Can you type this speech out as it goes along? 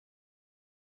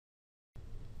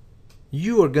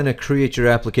You are going to create your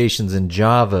applications in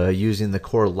Java using the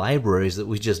core libraries that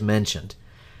we just mentioned.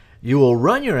 You will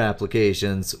run your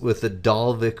applications with the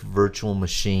Dalvik Virtual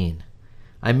Machine.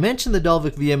 I mentioned the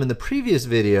Dalvik VM in the previous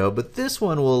video, but this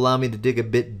one will allow me to dig a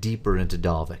bit deeper into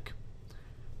Dalvik.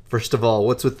 First of all,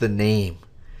 what's with the name?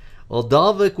 Well,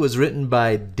 Dalvik was written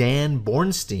by Dan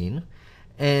Bornstein,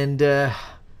 and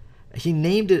he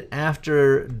named it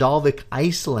after Dalvik,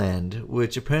 Iceland,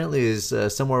 which apparently is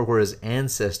somewhere where his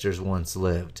ancestors once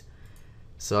lived.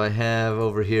 So I have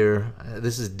over here,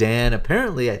 this is Dan,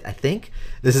 apparently, I think.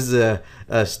 This is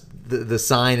the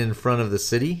sign in front of the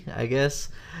city, I guess.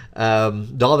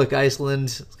 Dalvik, Iceland,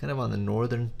 it's kind of on the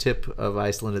northern tip of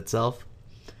Iceland itself.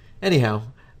 Anyhow,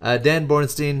 Dan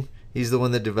Bornstein, he's the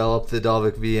one that developed the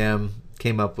Dalvik VM,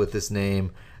 came up with this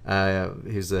name.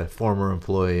 He's a former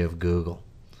employee of Google.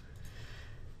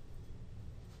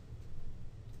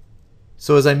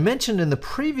 So as I mentioned in the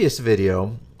previous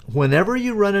video, whenever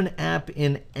you run an app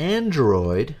in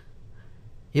Android,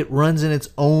 it runs in its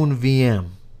own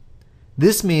VM.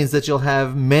 This means that you'll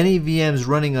have many VMs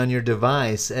running on your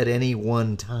device at any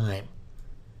one time.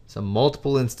 So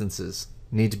multiple instances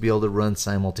need to be able to run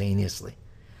simultaneously.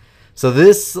 So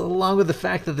this, along with the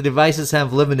fact that the devices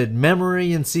have limited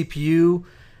memory and CPU,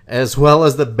 as well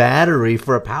as the battery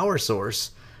for a power source,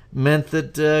 meant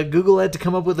that Google had to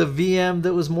come up with a VM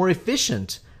that was more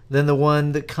efficient than the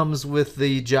one that comes with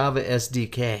the Java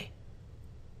SDK.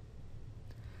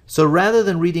 So rather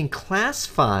than reading class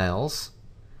files,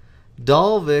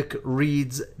 Dalvik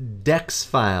reads dex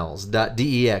files,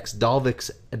 .dex,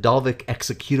 Dalvik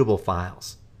executable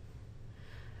files.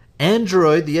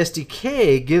 Android, the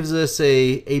SDK, gives us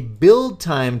a build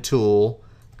time tool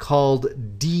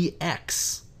called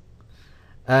DX.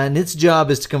 And its job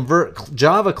is to convert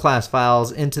Java class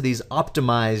files into these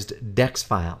optimized DEX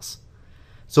files.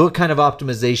 So what kind of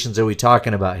optimizations are we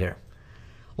talking about here?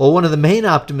 Well, one of the main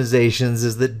optimizations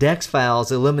is that DEX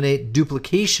files eliminate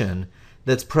duplication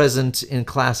that's present in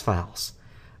class files.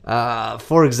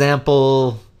 For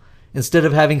example, instead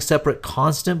of having separate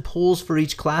constant pools for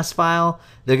each class file,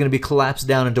 they're going to be collapsed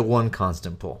down into one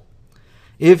constant pool.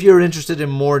 If you're interested in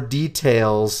more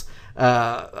details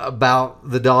about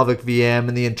the Dalvik VM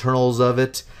and the internals of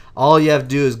it, all you have to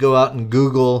do is go out and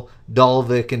Google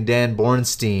Dalvik and Dan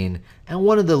Bornstein, and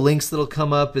one of the links that'll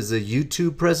come up is a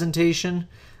YouTube presentation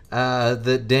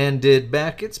that Dan did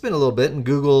back, it's been a little bit, in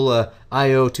Google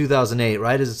I/O 2008,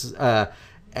 right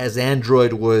as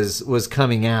Android was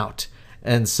coming out.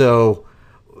 And so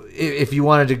if you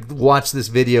wanted to watch this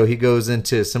video, he goes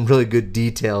into some really good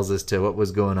details as to what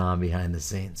was going on behind the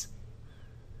scenes.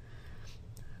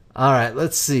 All right,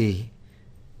 let's see.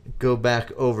 Go back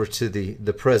over to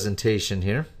the presentation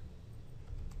here.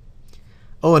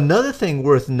 Oh, another thing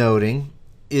worth noting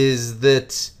is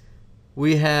that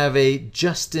we have a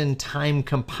Justintime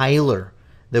compiler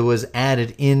that was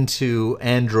added into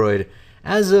Android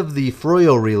as of the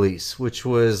Froyo release, which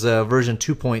was version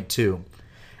 2.2.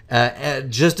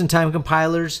 Just-in-time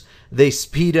compilers, they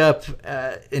speed up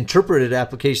interpreted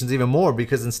applications even more,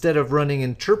 because instead of running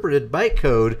interpreted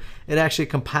bytecode, it actually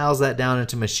compiles that down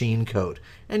into machine code.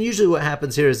 And usually what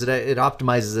happens here is that it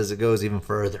optimizes as it goes even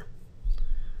further.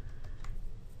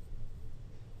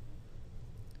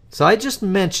 So I just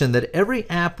mentioned that every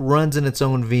app runs in its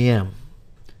own VM.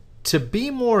 To be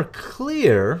more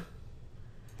clear,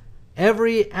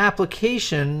 every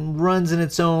application runs in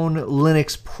its own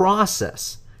Linux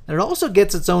process. And it also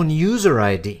gets its own user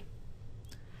ID.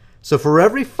 So for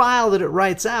every file that it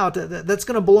writes out, that's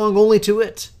going to belong only to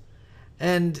it.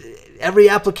 And every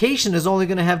application is only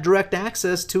going to have direct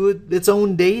access to its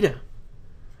own data.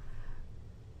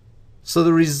 So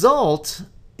the result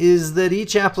is that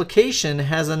each application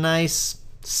has a nice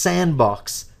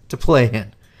sandbox to play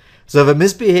in. So if it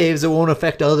misbehaves, it won't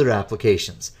affect other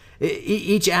applications.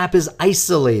 Each app is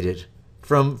isolated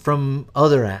from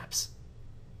other apps.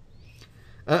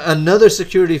 Another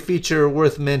security feature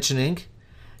worth mentioning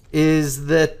is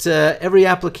that every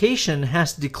application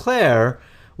has to declare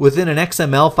within an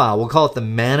XML file. We'll call it the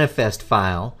manifest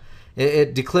file.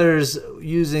 It declares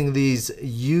using these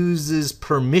uses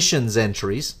permissions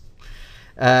entries.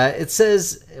 It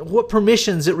says what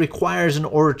permissions it requires in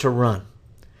order to run.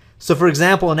 So for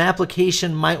example, an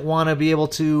application might want to be able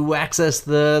to access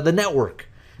the network,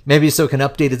 maybe so it can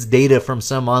update its data from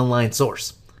some online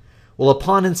source. Well,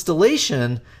 upon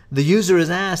installation, the user is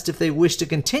asked if they wish to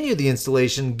continue the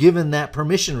installation given that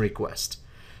permission request.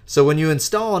 So when you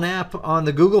install an app on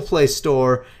the Google Play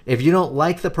Store, if you don't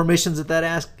like the permissions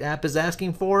that app is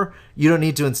asking for, you don't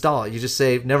need to install it. You just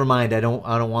say, never mind, I don't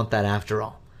want that after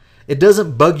all. It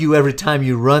doesn't bug you every time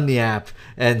you run the app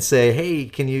and say, hey,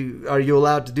 are you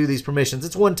allowed to do these permissions?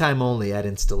 It's one time only at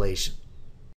installation.